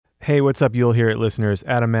Hey, what's up, You'll Hear It listeners?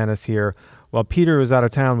 Adam Manis here. While Peter was out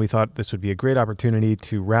of town, we thought this would be a great opportunity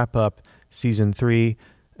to wrap up Season 3.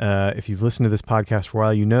 If you've listened to this podcast for a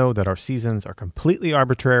while, you know that our seasons are completely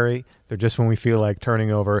arbitrary. They're just when we feel like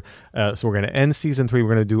turning over. So we're going to end Season 3. We're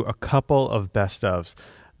going to do a couple of best ofs.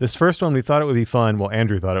 This first one, we thought it would be fun. Well,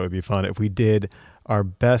 Andrew thought it would be fun if we did our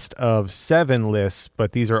best of 7 lists,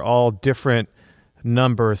 but these are all different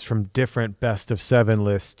numbers from different best of 7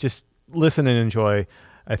 lists. Just listen and enjoy.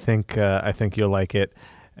 I think you'll like it.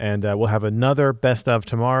 And we'll have another best of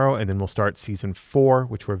tomorrow, and then we'll start Season 4,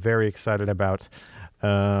 which we're very excited about.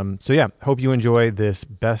 So yeah, hope you enjoy this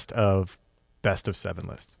best of 7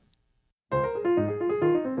 list.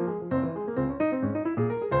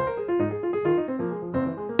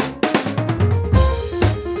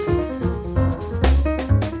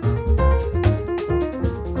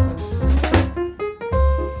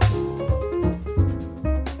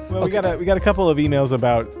 Well, we got a couple of emails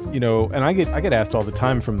about, and I get asked all the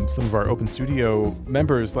time from some of our Open Studio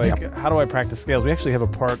members, like, How do I practice scales? We actually have a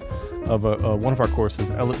part of one of our courses,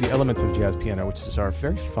 the Elements of Jazz Piano, which is our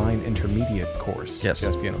very fine intermediate course. Yes,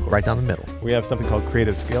 jazz piano course. Right down the middle. We have something called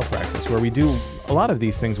Creative Scale Practice, where we do a lot of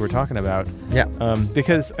these things we're talking about. Yeah.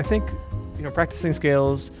 Because I think, practicing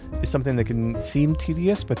scales is something that can seem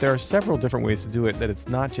tedious, but there are several different ways to do it, that it's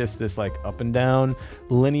not just this like up and down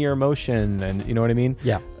linear motion, and you know what I mean?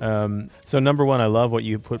 Yeah. So number one, I love what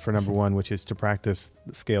you put for number one, which is to practice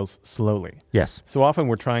the scales slowly. Yes. So often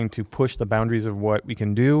we're trying to push the boundaries of what we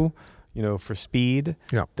can do, for speed,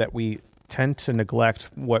 that we tend to neglect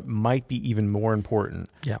what might be even more important,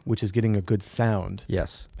 which is getting a good sound.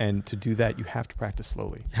 Yes. And to do that, you have to practice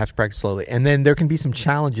slowly. You have to practice slowly. And then there can be some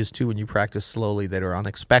challenges, too, when you practice slowly that are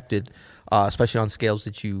unexpected, especially on scales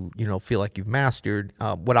that you feel like you've mastered.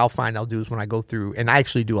 What I'll do is when I go through, and I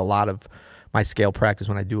actually do a lot of my scale practice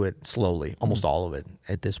when I do it slowly, almost all of it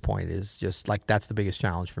at this point is just like, that's the biggest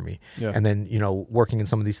challenge for me. Yeah. And then, working in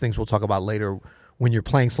some of these things we'll talk about later, when you're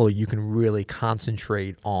playing slowly, you can really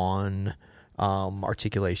concentrate on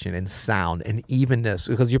articulation and sound and evenness,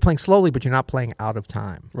 because you're playing slowly, but you're not playing out of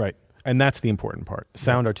time. Right. And that's the important part.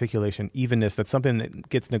 Sound, articulation, evenness. That's something that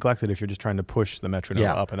gets neglected if you're just trying to push the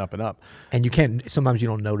metronome up and up and up. And sometimes you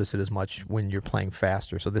don't notice it as much when you're playing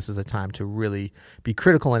faster. So this is a time to really be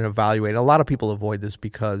critical and evaluate. A lot of people avoid this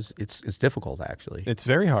because it's difficult, actually. It's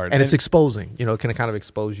very hard. And it's exposing. It can kind of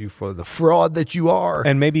expose you for the fraud that you are.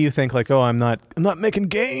 And maybe you think like, I'm not making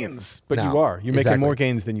gains. But you are. You're making more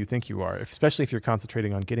gains than you think you are, especially if you're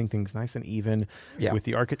concentrating on getting things nice and even with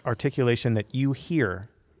the articulation that you hear.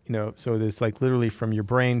 So it's like literally from your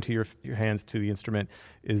brain to your hands to the instrument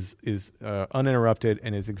is uninterrupted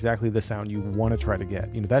and is exactly the sound you want to try to get.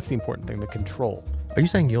 That's the important thing, the control. Are you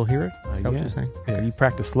saying you'll hear it? Is that what you're saying? Yeah, you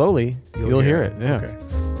practice slowly, you'll hear it. Yeah.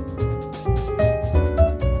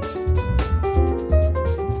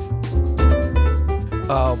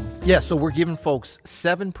 Okay. So we're giving folks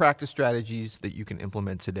 7 practice strategies that you can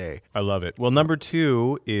implement today. I love it. Well, number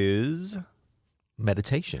 2 is...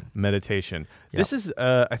 Meditation. Yep. This is,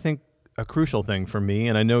 I think, a crucial thing for me,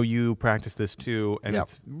 and I know you practice this too, and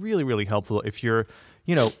it's really, really helpful if you're,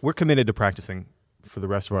 we're committed to practicing for the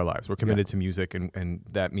rest of our lives. We're committed to music, and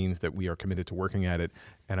that means that we are committed to working at it,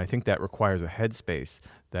 and I think that requires a headspace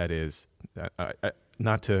that is...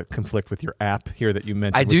 not to conflict with your app here that you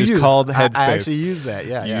mentioned, which is called Headspace. I actually use that,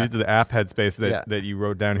 You used the app Headspace that you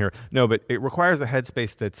wrote down here. No, but it requires a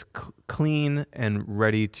headspace that's clean and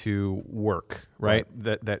ready to work, right?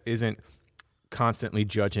 That isn't constantly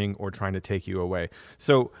judging or trying to take you away.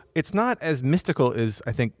 So it's not as mystical as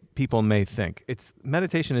I think people may think.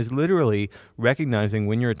 Meditation is literally recognizing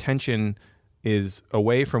when your attention is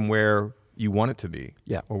away from where you want it to be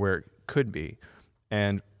or where it could be,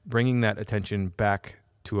 and bringing that attention back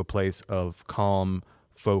to a place of calm,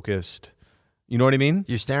 focused. You know what I mean?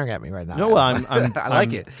 You're staring at me right now. No, well, I'm I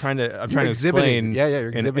like it. I'm trying to explain you're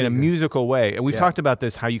in a musical way. And we've talked about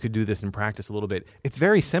this, how you could do this in practice a little bit. It's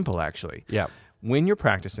very simple, actually. Yeah. When you're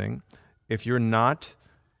practicing, if you're not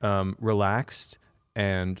relaxed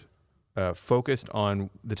and focused on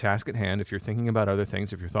the task at hand, if you're thinking about other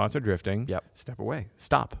things, if your thoughts are drifting, step away.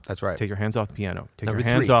 Stop. That's right. Take your hands off the piano. Take Number your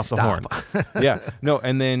hands 3, off stop. the horn. No,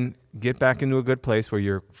 and then get back into a good place where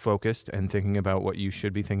you're focused and thinking about what you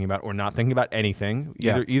should be thinking about, or not thinking about anything.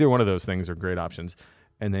 Either one of those things are great options.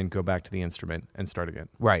 And then go back to the instrument and start again.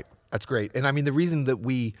 Right. That's great. And I mean, the reason that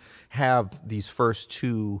we have these first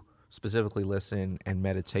 2, specifically listen and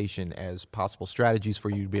meditation, as possible strategies for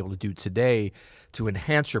you to be able to do today to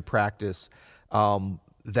enhance your practice,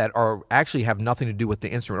 that are actually have nothing to do with the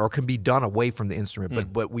instrument, or can be done away from the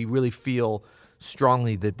instrument, but we really feel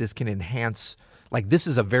strongly that this can enhance Like, this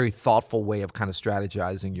is a very thoughtful way of kind of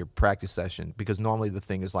strategizing your practice session, because normally the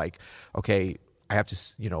thing is like, okay, I have to,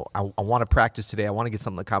 I want to practice today. I want to get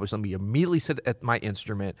something accomplished. Let me immediately sit at my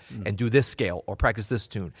instrument and do this scale or practice this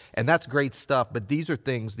tune. And that's great stuff. But these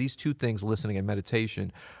two things, listening and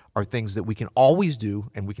meditation, are things that we can always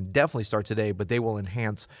do, and we can definitely start today, but they will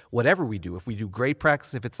enhance whatever we do. If we do great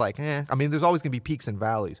practice, if it's like, there's always going to be peaks and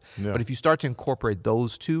valleys. Yeah. But if you start to incorporate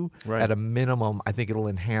those two at a minimum, I think it'll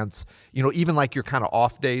enhance, even like your kind of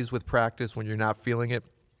off days with practice when you're not feeling it,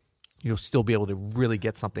 you'll still be able to really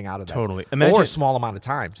get something out of that. Totally. Or a small amount of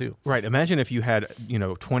time, too. Right. Imagine if you had,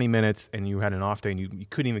 20 minutes and you had an off day and you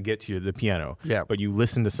couldn't even get to the piano. Yeah. But you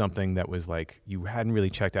listened to something that was like, you hadn't really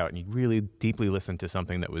checked out, and you really deeply listened to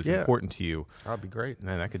something that was important to you. That would be great. And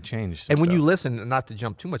that could change some stuff. You listen, not to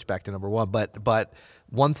jump too much back to number one, but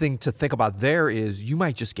one thing to think about there is you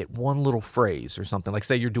might just get one little phrase or something. Like,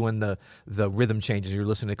 say you're doing the rhythm changes, you're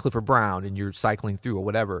listening to Clifford Brown and you're cycling through or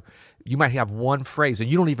whatever. You might have one phrase and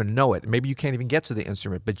you don't even know it. Maybe you can't even get to the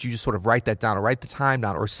instrument, but you just sort of write that down or write the time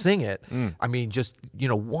down or sing it. Just,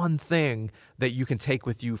 one thing that you can take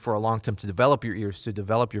with you for a long time to develop your ears, to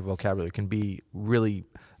develop your vocabulary, can be really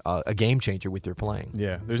a game changer with your playing.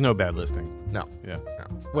 Yeah, there's no bad listening. No. Yeah.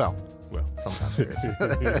 No. Well, sometimes there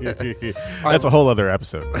is. That's a whole other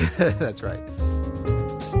episode. That's right.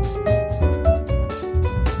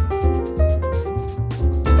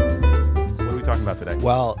 What are we talking about today?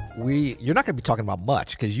 Well, you're not going to be talking about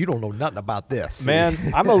much because you don't know nothing about this. Man,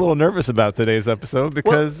 I'm a little nervous about today's episode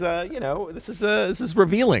because this is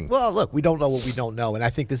revealing. Well, look, we don't know what we don't know, and I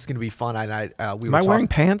think this is going to be fun. Am I wearing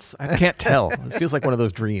pants? I can't tell. It feels like one of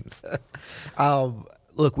those dreams.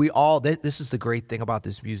 Look, this is the great thing about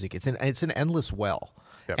this music. It's an endless well.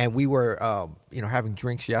 Yep. And we were, having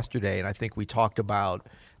drinks yesterday, and I think we talked about,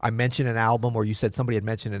 I mentioned an album, or you said somebody had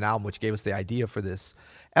mentioned an album, which gave us the idea for this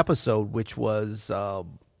episode, which was,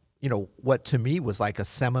 what to me was like a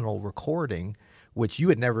seminal recording, which you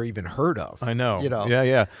had never even heard of. I know.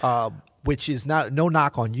 Yeah. Which is no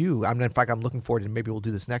knock on you. In fact, I'm looking forward to, maybe we'll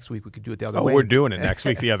do this next week. We could do it the other way. Oh, we're doing it next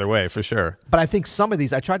week the other way for sure. But I think some of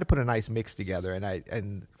these, I tried to put a nice mix together,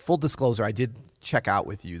 and full disclosure, I did check out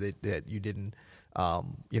with you that you didn't.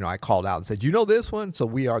 I called out and said, "You know this one?" So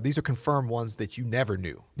these are confirmed ones that you never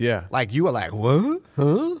knew. Yeah, like you were like, "What?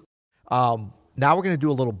 Huh?" Now we're going to do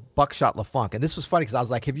a little Buckshot LeFunk. And this was funny because I was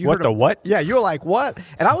like, have you heard of what? Yeah, you were like, what?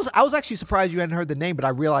 And I was actually surprised you hadn't heard the name, but I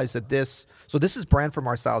realized that this is Branford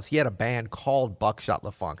Marsalis. He had a band called Buckshot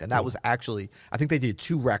LeFunk, and that was actually, I think they did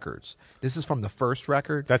 2 records. This is from the first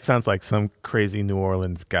record. That sounds like some crazy New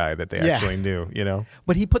Orleans guy that they actually knew,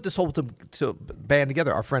 But he put this whole band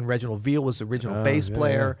together. Our friend Reginald Veal was the original bass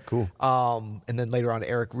player. Yeah. Cool. And then later on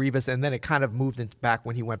Eric Rivas, and then it kind of moved back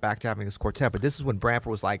when he went back to having his quartet. But this is when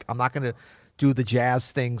Branford was like, I'm not going to do the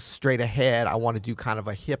jazz thing straight ahead. I want to do kind of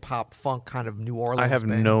a hip-hop, funk kind of New Orleans I have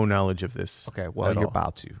band. No knowledge of this. Okay, well, you're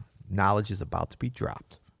about to. Knowledge is about to be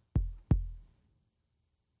dropped.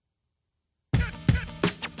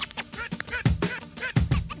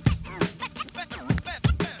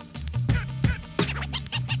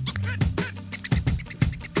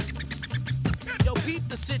 Yo, beat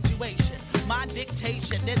the situation. My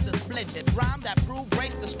dictation is a splendid rhyme that proved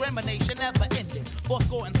race discrimination never ended.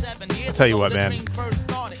 7 years. I'll tell you what, man.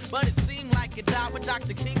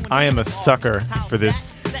 I am a sucker for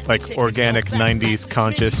this like organic 90s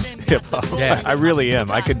conscious hip hop. Yeah. I really am.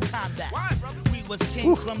 I could.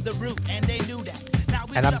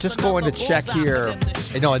 And I'm just going to check here.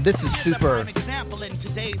 And this is super.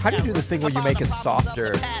 How do you do the thing where you make it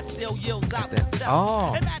softer?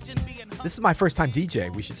 Oh. This is my first time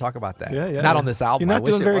DJ. We should talk about that. Yeah. Not on this album. You're not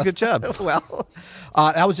doing a very good job. Well,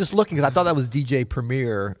 I was just looking because I thought that was DJ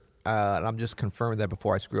Premier, and I'm just confirming that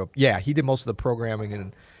before I screw up. Yeah, he did most of the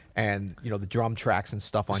programming and the drum tracks and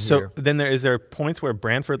stuff on here. So then is there points where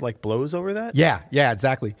Branford like blows over that? Yeah,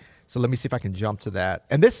 exactly. So let me see if I can jump to that.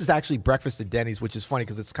 And this is actually Breakfast at Denny's, which is funny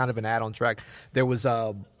because it's kind of an add-on track. There was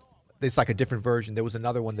it's like a different version. There was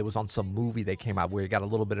another one that was on some movie that came out where it got a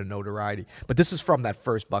little bit of notoriety. But this is from that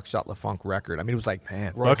first Buckshot LeFunk record. I mean, it was like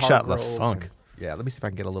Buckshot LeFunk. Yeah, let me see if I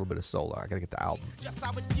can get a little bit of solo. I got to get the album.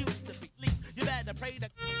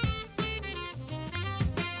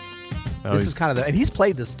 This is kind of and he's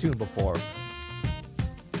played this tune before.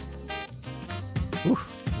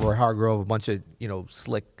 Roy Hargrove, a bunch of,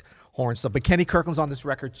 slick horn stuff. But Kenny Kirkland's on this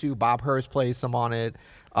record too. Bob Hurst plays some on it.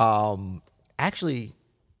 Actually,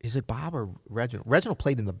 is it Bob or Reginald? Reginald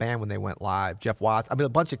played in the band when they went live. Jeff Watts. I mean, a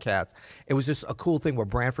bunch of cats. It was just a cool thing where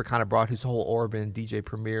Branford kind of brought his whole Orban, DJ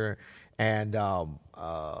Premier, and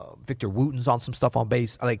Victor Wooten's on some stuff on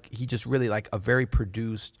bass. Like, he just really like a very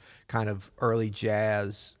produced kind of early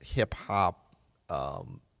jazz, hip-hop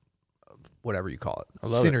whatever you call it,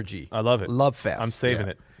 love it. Synergy. I love it. Love Fest. I'm saving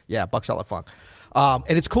Yeah. it. Yeah, Buckshot Love Funk.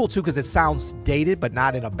 And it's cool too because it sounds dated, but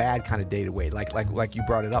not in a bad kind of dated way. Like you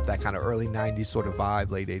brought it up, that kind of early '90s sort of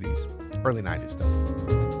vibe, late '80s, early '90s though.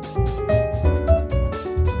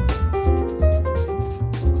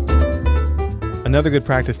 Another good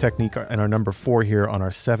practice technique, and our number 4 here on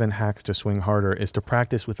our 7 hacks to swing harder, is to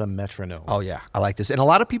practice with a metronome. Oh yeah, I like this. And a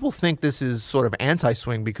lot of people think this is sort of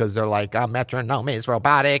anti-swing because they're like, metronome is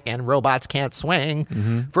robotic and robots can't swing.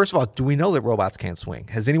 First of all, do we know that robots can't swing?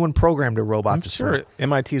 Has anyone programmed a robot to Sure, swing?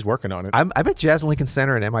 MIT's working on it. I bet Jazz and Lincoln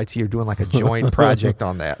Center and MIT are doing like a joint project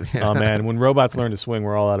on that. Oh man, when robots learn to swing,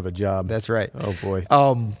 we're all out of a job. That's right. Oh boy.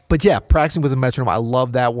 But yeah, practicing with a metronome, I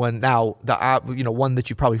love that one. Now, the one that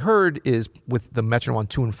you probably heard is with the metronome on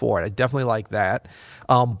 2 and 4. I definitely like that.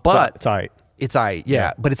 But it's all right. It's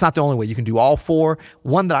yeah, but it's not the only way. You can do all 4.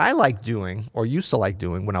 One that I like doing, or used to like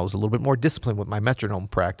doing when I was a little bit more disciplined with my metronome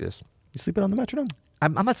practice. You sleeping on the metronome?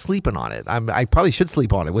 I'm not sleeping on it. I probably should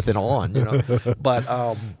sleep on it with it on,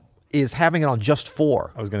 but is having it on just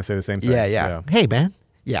 4. I was going to say the same thing. Yeah. Hey, man.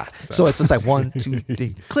 Yeah. So it's just like 1, 2,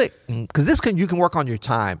 3, click. Because you can work on your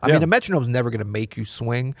time. I mean, a metronome's never going to make you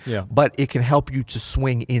swing, but it can help you to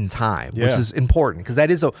swing in time, which is important because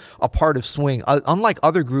that is a part of swing. Unlike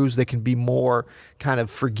other grooves that can be more kind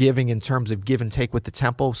of forgiving in terms of give and take with the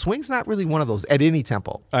tempo, swing's not really one of those at any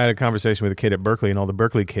tempo. I had a conversation with a kid at Berkeley, and all the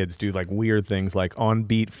Berkeley kids do like weird things like on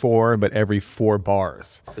beat 4, but every 4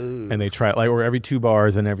 bars. Ooh. And they try or every 2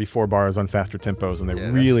 bars and every 4 bars on faster tempos, and they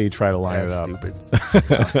really try to line it up. Stupid.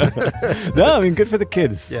 No, I mean, good for the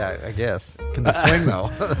kids. Yeah, I guess. Can they swing, though?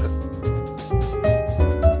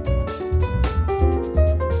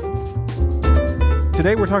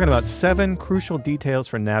 Today, we're talking about 7 crucial details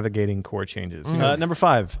for navigating chord changes. Number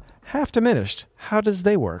 5, half diminished. How does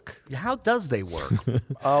they work? How does they work?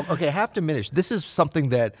 Okay, half diminished. This is something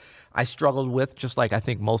that I struggled with, just like I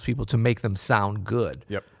think most people, to make them sound good.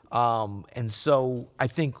 Yep. And so I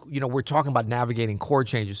think, we're talking about navigating chord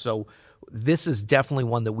changes. So this is definitely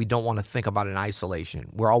one that we don't want to think about in isolation.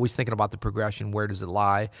 We're always thinking about the progression. Where does it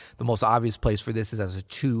lie? The most obvious place for this is as a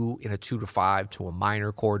 2 in a 2 to 5 to a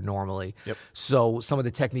minor chord normally. Yep. So some of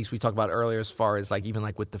the techniques we talked about earlier, as far as like even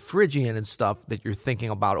like with the Phrygian and stuff that you're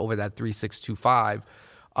thinking about over that 3, 6, 2, 5,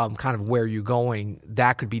 kind of where you're going,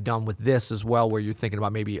 that could be done with this as well, where you're thinking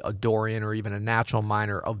about maybe a Dorian or even a natural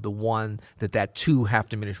minor of the one that 2 half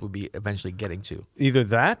diminished would be eventually getting to. Either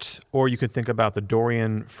that, or you could think about the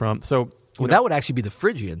Dorian from that would actually be the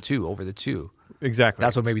Phrygian too, over the 2. Exactly.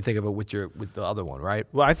 That's what made me think of it with the other one, right?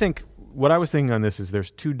 Well, I think what I was thinking on this is there's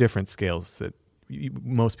 2 different scales that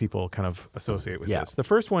most people kind of associate with this. The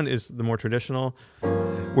first one is the more traditional,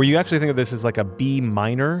 where you actually think of this as like a B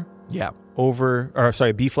minor,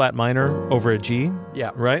 B flat minor over a G,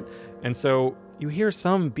 right? And so you hear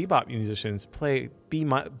some bebop musicians play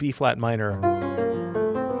B flat minor,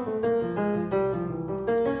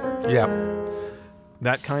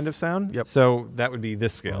 that kind of sound. Yep. So that would be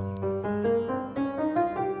this scale,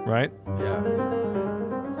 right? Yeah.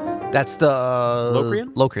 That's the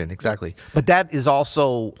Locrian? Locrian, exactly. But that is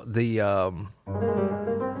also the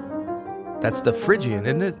that's the Phrygian,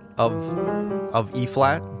 isn't it? Of E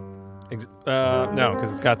flat? No,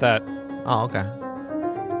 because it's got that. Oh, okay.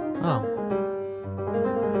 Oh,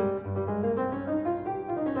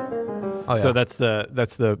 yeah. So that's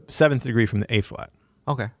the 7th degree from the A flat.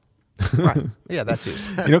 Okay. Right. Yeah, that too.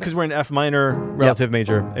 Because we're in F minor, relative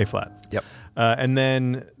major, A flat. Yep. And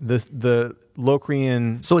then the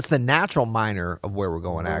Locrian. So it's the natural minor of where we're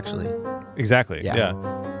going, actually. Exactly. Yeah.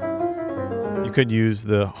 You could use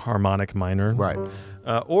the harmonic minor, right?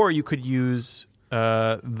 Or you could use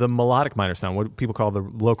the melodic minor sound, what people call the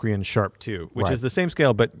Locrian sharp 2, which is the same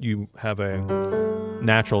scale, but you have a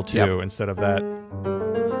natural 2 instead of that.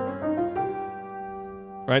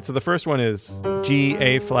 Right, so the first one is G,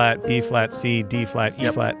 A flat, B flat, C, D flat, E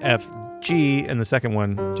flat, F, G, and the second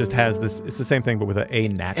one just has this. It's the same thing, but with an A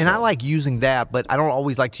natural. And I like using that, but I don't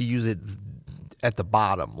always like to use it at the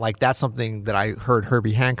bottom. Like that's something that I heard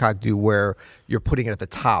Herbie Hancock do, where you're putting it at the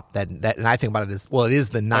top. That and I think about it as it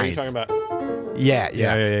is the ninth. Are you talking about? Yeah.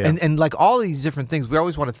 And like all these different things, we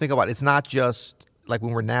always want to think about. It's not just like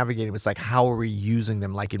when we're navigating. It's like how are we using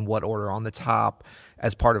them? Like in what order on the top?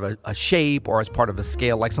 As part of a shape or as part of a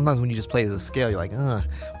scale. Like sometimes when you just play as a scale, you're like, ugh.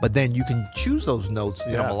 But then you can choose those notes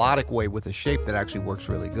in a melodic way with a shape that actually works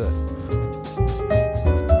really good.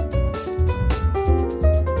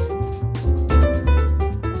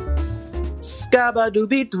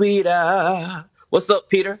 Scabba-dooby-dweeda. What's up,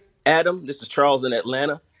 Peter? Adam, this is Charles in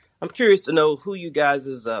Atlanta. I'm curious to know who you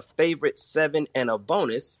guys' favorite 7 and a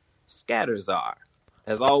bonus scatters are.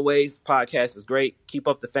 As always, the podcast is great. Keep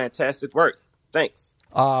up the fantastic work. Thanks.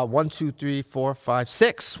 1, 2, 3, 4, 5,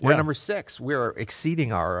 6. We're Yeah. number 6. We're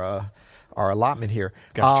exceeding our allotment here.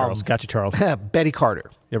 Got you, Charles. Betty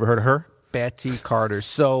Carter. You ever heard of her? Betty Carter.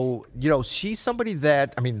 So, she's somebody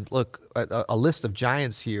that, look, a list of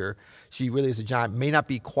giants here. She really is a giant. May not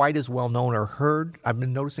be quite as well known or heard. I've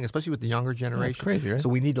been noticing, especially with the younger generation. crazy, right? So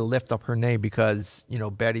we need to lift up her name because,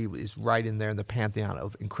 Betty is right in there in the pantheon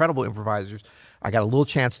of incredible improvisers. I got a little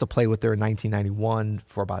chance to play with her in 1991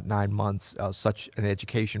 for about 9 months. Such an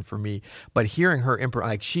education for me. But hearing her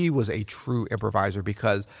she was a true improviser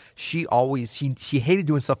because she always she hated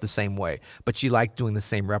doing stuff the same way, but she liked doing the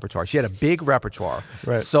same repertoire. She had a big repertoire,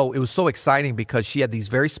 Right. So it was so exciting because she had these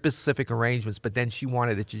very specific arrangements. But then she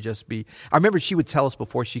wanted it to just be. I remember she would tell us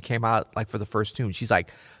before she came out, like for the first tune, she's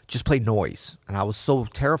like, just play noise. And I was so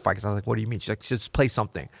terrified because I was like, what do you mean? She's like, just play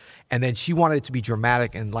something. And then she wanted it to be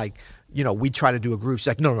dramatic and like, we try to do a groove. She's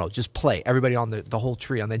like, no, just play. Everybody on the whole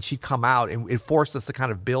tree. And then she'd come out and it forced us to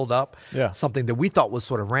kind of build up something that we thought was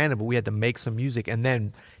sort of random, but we had to make some music. And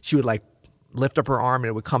then she would like lift up her arm and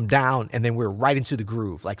it would come down and then we were right into the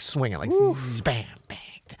groove, like swinging, like bam, bang.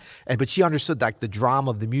 But she understood like the drama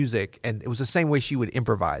of the music, and it was the same way she would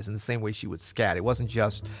improvise and the same way she would scat. It wasn't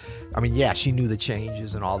just, she knew the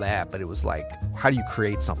changes and all that, but it was like, how do you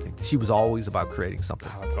create something? She was always about creating something.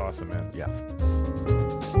 Oh, that's awesome, man. Yeah.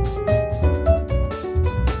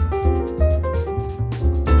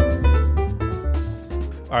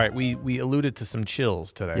 All right, we alluded to some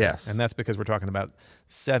chills today. Yes. And that's because we're talking about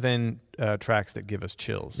 7 tracks that give us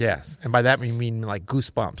chills. Yes, and by that we mean like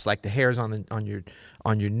goosebumps, like the hairs on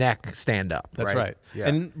your neck stand up. That's right. Yeah.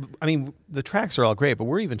 And the tracks are all great, but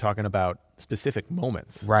we're even talking about specific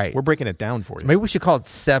moments. Right. We're breaking it down for you. Maybe we should call it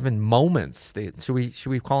 7 moments. Should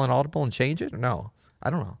we call an audible and change it? Or no, I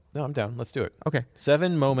don't know. No, I'm down. Let's do it. Okay.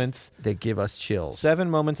 7 moments. They give us chills. 7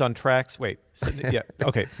 moments on tracks. Wait. Yeah.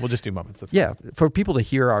 Okay. We'll just do moments. That's Yeah, for people to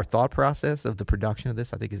hear our thought process of the production of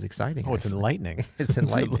this, I think is exciting. Oh, it's actually. enlightening. It's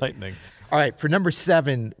enlightening. enlightening. All right, for number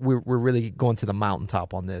 7, we're really going to the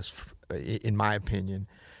mountaintop on this, in my opinion.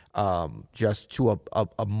 Just to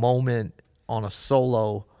a moment on a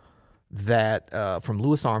solo that from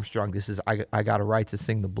Louis Armstrong. This is I Got a Right to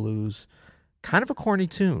Sing the Blues. Kind of a corny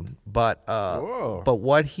tune, but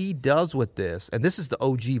what he does with this, and this is the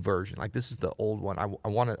OG version. Like this is the old one.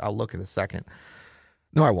 I'll look in a second.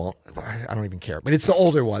 No, I won't. I don't even care. But it's the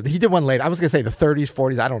older one. He did one later. I was gonna say the 30s,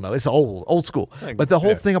 40s. I don't know. It's old school. But the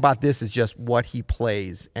whole thing about this is just what he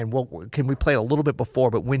plays, and can we play it a little bit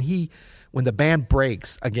before? But when the band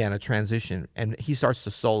breaks again, a transition, and he starts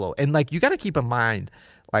to solo, and like you got to keep in mind,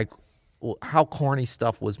 like how corny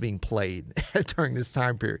stuff was being played during this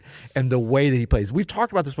time period and the way that he plays. We've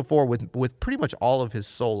talked about this before with pretty much all of his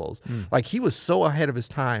solos. Like he was so ahead of his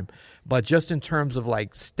time, but just in terms of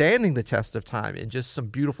like standing the test of time and just some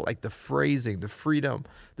beautiful, like the phrasing, the freedom,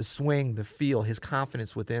 the swing, the feel, his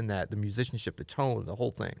confidence within that, the musicianship, the tone, the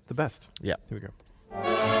whole thing. The best. Yeah. Here we go.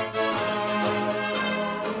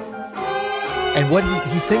 And what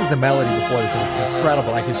he sings the melody before this, and it's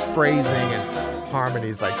incredible. Like his phrasing and harmony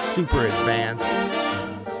is like super advanced.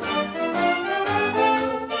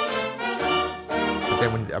 But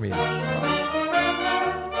then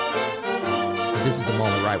but this is the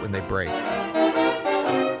moment right when they break.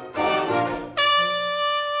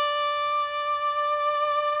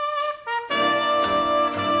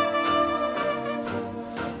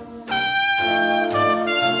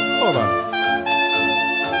 Hold on.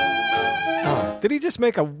 Did he just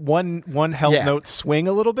make a one held note swing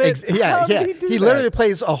a little bit? Yeah. How did he do He that? literally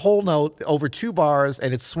plays a whole note over 2 bars,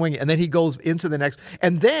 and it's swinging, and then he goes into the next,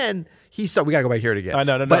 and then we gotta go back here again.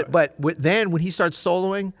 No. But then when he starts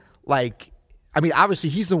soloing, like, obviously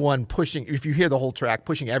he's the one pushing. If you hear the whole track,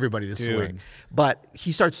 pushing everybody to swing. But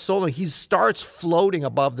he starts soloing. He starts floating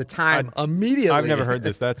above the time immediately. I've never heard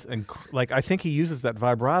this. That's I think he uses that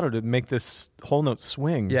vibrato to make this whole note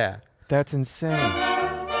swing. Yeah. That's insane.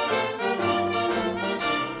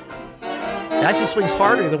 It actually swings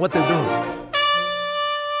harder than what they're doing.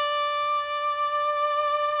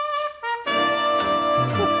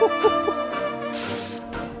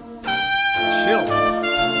 Chills.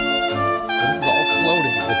 This is all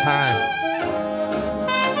floating at the time.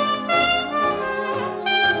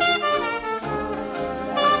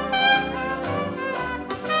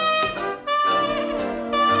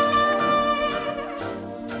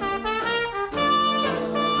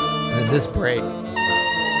 And then this break.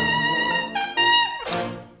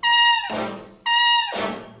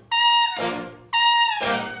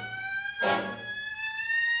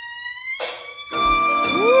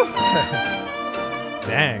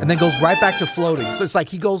 Dang. bang. and then goes right back to floating. So it's like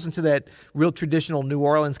he goes into that real traditional New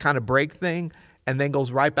Orleans kind of break thing, and then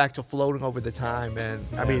goes right back to floating over the time. And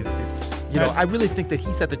I mean, I really think that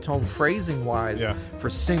he set the tone phrasing wise for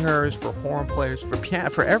singers, for horn players, for piano,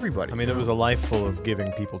 for everybody. I mean, it was a life full of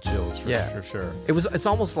giving people chills for sure. It's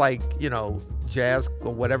almost like, jazz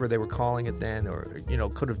or whatever they were calling it then, or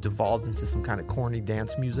could have devolved into some kind of corny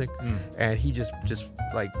dance music, and he just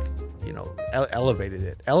like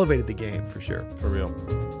elevated the game for sure. For real.